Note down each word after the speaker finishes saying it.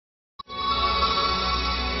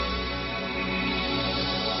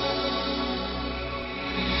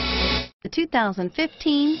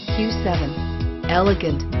2015 Q7.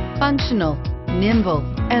 Elegant, functional, nimble,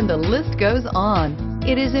 and the list goes on.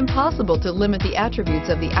 It is impossible to limit the attributes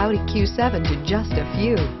of the Audi Q7 to just a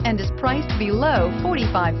few and is priced below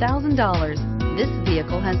 $45,000. This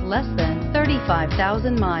vehicle has less than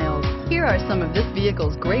 35,000 miles. Here are some of this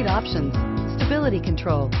vehicle's great options: stability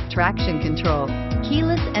control, traction control,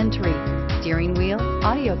 keyless entry, steering wheel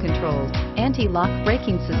audio controls, anti-lock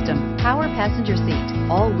braking system, power passenger seat,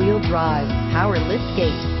 all-wheel drive, power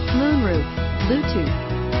liftgate, moonroof, Bluetooth.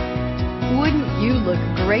 Wouldn't you look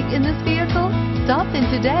great in this vehicle? Stop in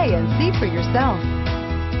today and see for yourself.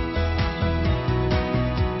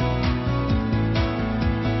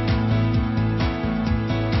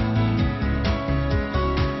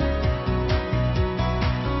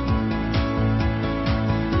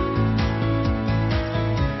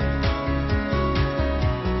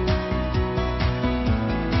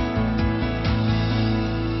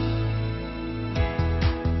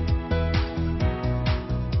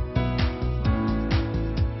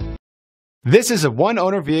 This is a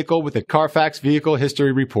one-owner vehicle with a Carfax Vehicle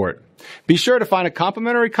History Report. Be sure to find a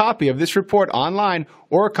complimentary copy of this report online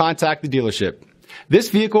or contact the dealership. This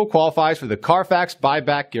vehicle qualifies for the Carfax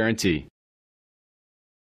Buyback Guarantee.